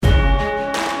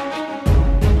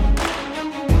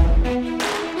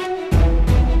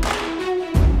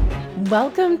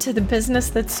Welcome to the Business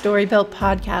That's Story Built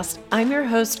podcast. I'm your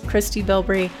host, Christy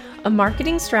Bilbrey, a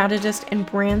marketing strategist and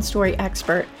brand story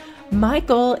expert. My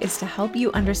goal is to help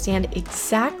you understand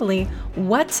exactly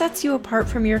what sets you apart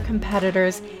from your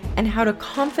competitors and how to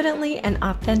confidently and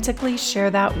authentically share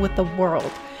that with the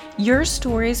world. Your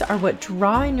stories are what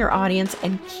draw in your audience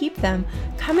and keep them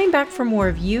coming back for more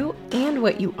of you and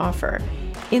what you offer.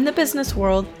 In the business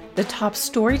world, the top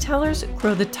storytellers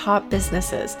grow the top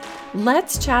businesses.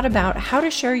 Let's chat about how to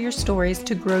share your stories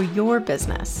to grow your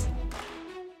business.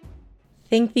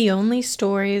 Think the only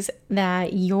stories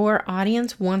that your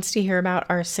audience wants to hear about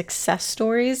are success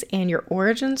stories and your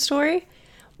origin story?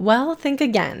 Well, think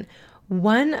again.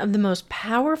 One of the most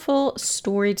powerful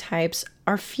story types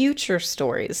are future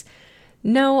stories.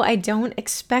 No, I don't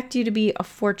expect you to be a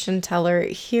fortune teller.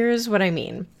 Here's what I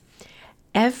mean.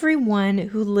 Everyone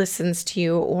who listens to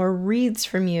you or reads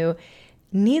from you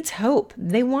needs hope.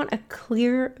 They want a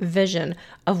clear vision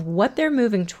of what they're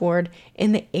moving toward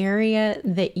in the area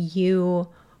that you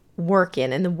work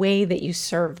in and the way that you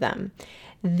serve them.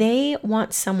 They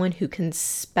want someone who can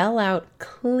spell out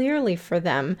clearly for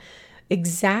them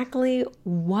exactly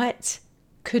what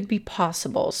could be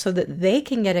possible so that they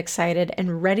can get excited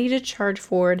and ready to charge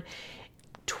forward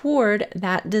toward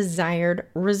that desired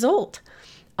result.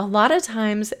 A lot of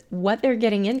times what they're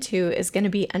getting into is going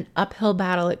to be an uphill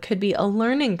battle. It could be a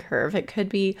learning curve. It could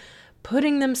be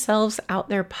putting themselves out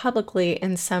there publicly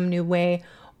in some new way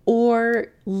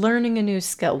or learning a new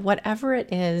skill. Whatever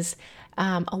it is,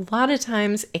 a lot of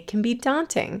times it can be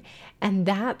daunting. And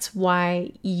that's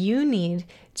why you need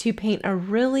to paint a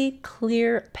really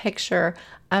clear picture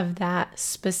of that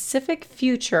specific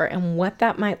future and what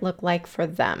that might look like for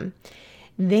them.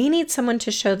 They need someone to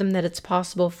show them that it's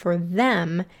possible for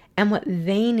them and what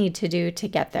they need to do to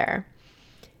get there.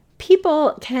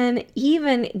 People can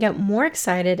even get more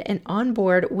excited and on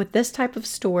board with this type of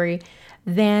story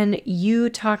than you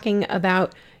talking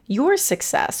about your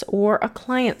success or a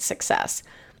client's success.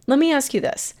 Let me ask you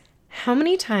this. How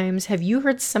many times have you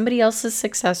heard somebody else's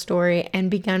success story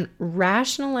and begun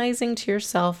rationalizing to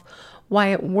yourself why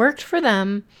it worked for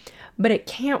them, but it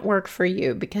can't work for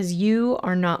you because you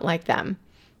are not like them?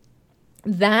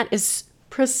 That is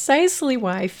precisely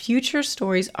why future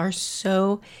stories are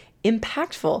so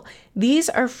impactful. These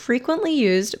are frequently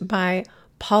used by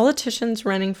politicians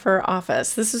running for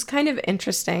office. This is kind of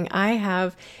interesting.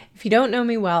 If you don't know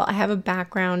me well, I have a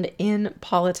background in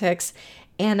politics,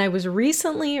 and I was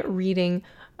recently reading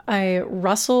a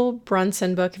Russell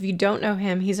Brunson book. If you don't know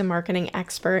him, he's a marketing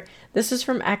expert. This is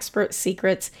from Expert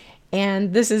Secrets,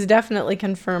 and this is definitely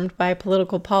confirmed by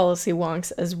political policy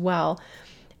wonks as well.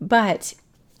 But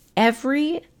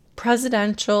every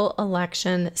presidential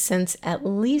election since at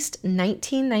least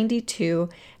 1992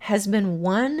 has been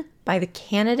won by the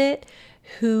candidate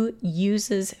who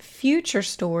uses future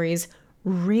stories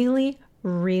really,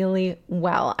 really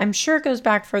well. I'm sure it goes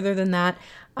back further than that,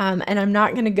 and I'm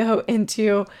not going to go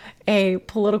into a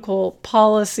political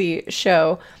policy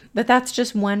show, but that's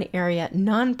just one area.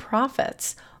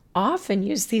 Nonprofits often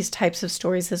use these types of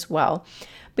stories as well.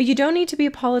 But you don't need to be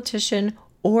a politician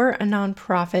or a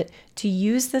nonprofit to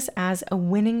use this as a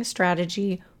winning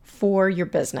strategy for your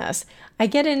business. I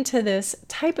get into this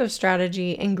type of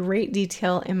strategy in great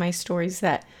detail in my Stories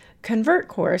That Convert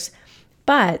course,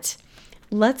 but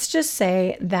let's just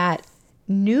say that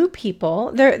new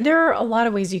people, there are a lot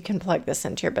of ways you can plug this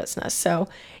into your business. So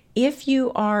if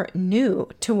you are new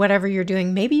to whatever you're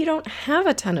doing, maybe you don't have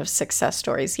a ton of success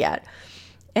stories yet.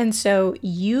 And so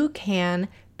you can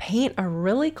paint a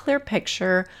really clear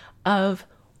picture of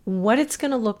what it's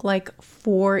going to look like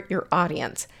for your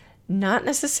audience, not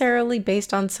necessarily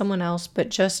based on someone else, but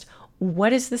just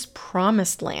what is this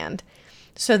promised land?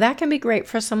 So that can be great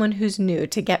for someone who's new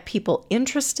to get people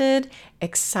interested,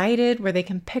 excited, where they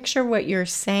can picture what you're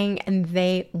saying and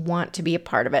they want to be a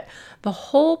part of it. The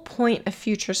whole point of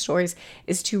future stories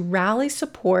is to rally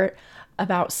support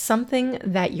about something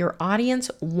that your audience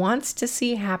wants to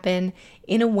see happen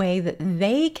in a way that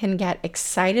they can get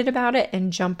excited about it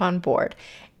and jump on board.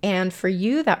 And for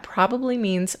you, that probably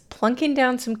means plunking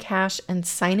down some cash and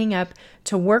signing up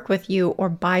to work with you or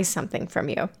buy something from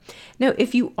you. Now,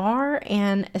 if you are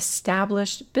an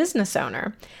established business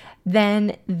owner,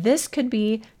 then this could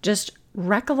be just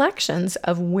recollections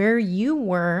of where you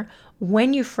were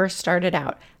when you first started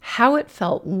out, how it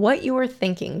felt, what you were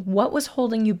thinking, what was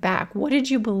holding you back, what did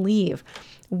you believe,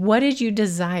 what did you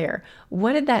desire,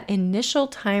 what did that initial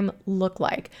time look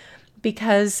like?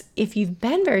 Because if you've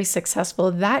been very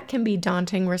successful, that can be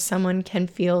daunting where someone can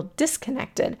feel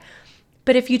disconnected.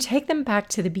 But if you take them back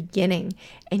to the beginning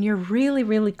and you're really,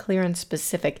 really clear and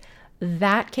specific,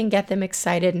 that can get them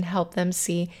excited and help them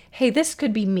see, hey, this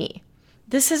could be me.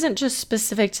 This isn't just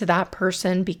specific to that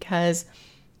person because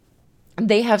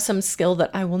they have some skill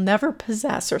that I will never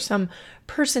possess or some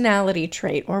personality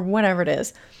trait or whatever it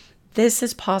is. This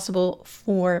is possible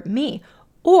for me.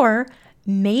 Or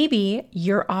maybe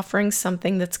you're offering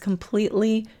something that's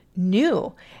completely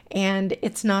new, and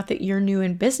it's not that you're new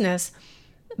in business,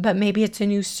 but maybe it's a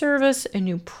new service, a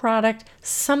new product,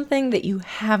 something that you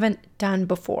haven't done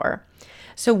before.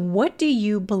 So what do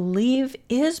you believe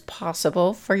is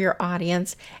possible for your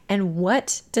audience, and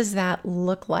what does that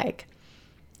look like?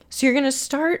 So you're going to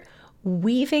start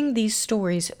weaving these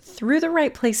stories through the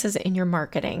right places in your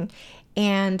marketing,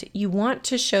 and you want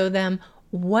to show them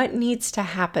what needs to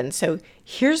happen. So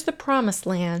here's the promised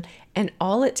land, and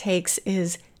all it takes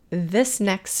is this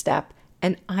next step,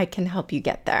 and I can help you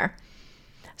get there.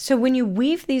 So when you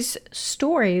weave these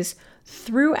stories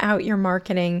throughout your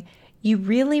marketing, you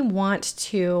really want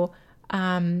to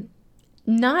you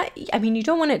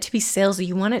don't want it to be salesy.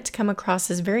 You want it to come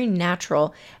across as very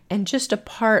natural and just a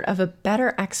part of a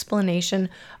better explanation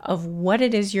of what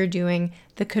it is you're doing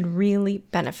that could really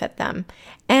benefit them.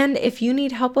 And if you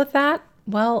need help with that,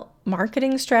 well,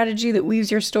 marketing strategy that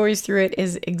weaves your stories through it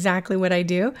is exactly what I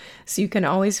do. So you can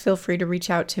always feel free to reach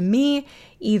out to me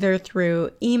either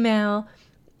through email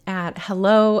at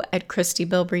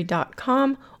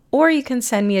hello@christybilbrey.com, or you can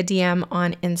send me a DM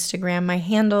on Instagram. My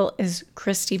handle is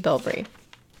Christy Bilbrey.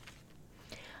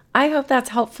 I hope that's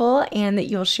helpful and that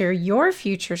you'll share your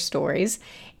future stories.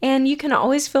 And you can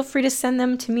always feel free to send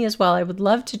them to me as well. I would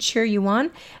love to cheer you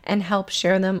on and help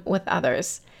share them with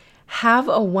others. Have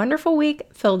a wonderful week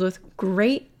filled with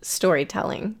great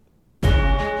storytelling.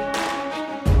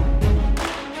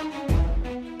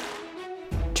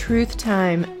 Truth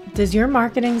time. Does your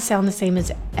marketing sound the same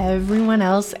as everyone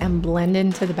else and blend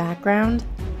into the background?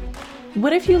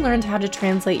 What if you learned how to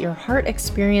translate your heart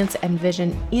experience and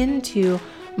vision into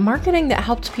marketing that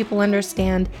helps people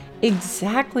understand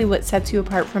exactly what sets you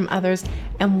apart from others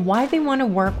and why they want to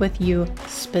work with you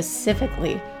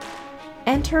specifically?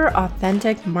 Enter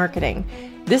Authentic Marketing.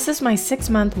 This is my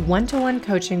 6-month one-to-one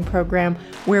coaching program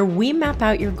where we map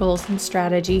out your goals and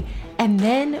strategy, and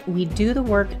then we do the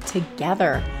work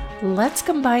together. Let's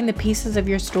combine the pieces of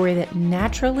your story that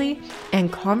naturally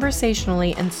and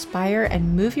conversationally inspire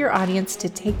and move your audience to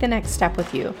take the next step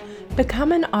with you.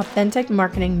 Become an authentic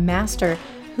marketing master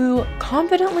who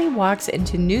confidently walks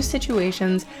into new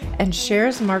situations and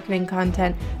shares marketing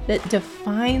content that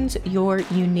defines your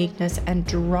uniqueness and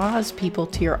draws people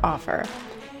to your offer.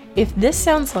 If this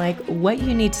sounds like what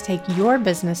you need to take your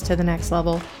business to the next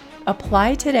level,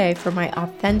 apply today for my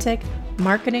Authentic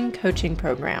Marketing Coaching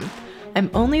Program.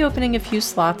 I'm only opening a few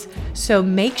slots, so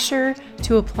make sure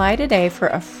to apply today for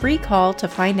a free call to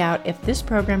find out if this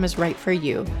program is right for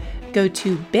you. Go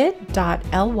to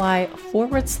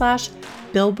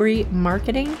bit.ly/Bilbrey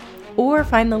Marketing or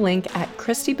find the link at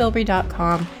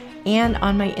christybilbrey.com and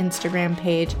on my Instagram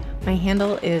page. My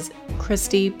handle is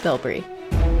Christy Bilbrey.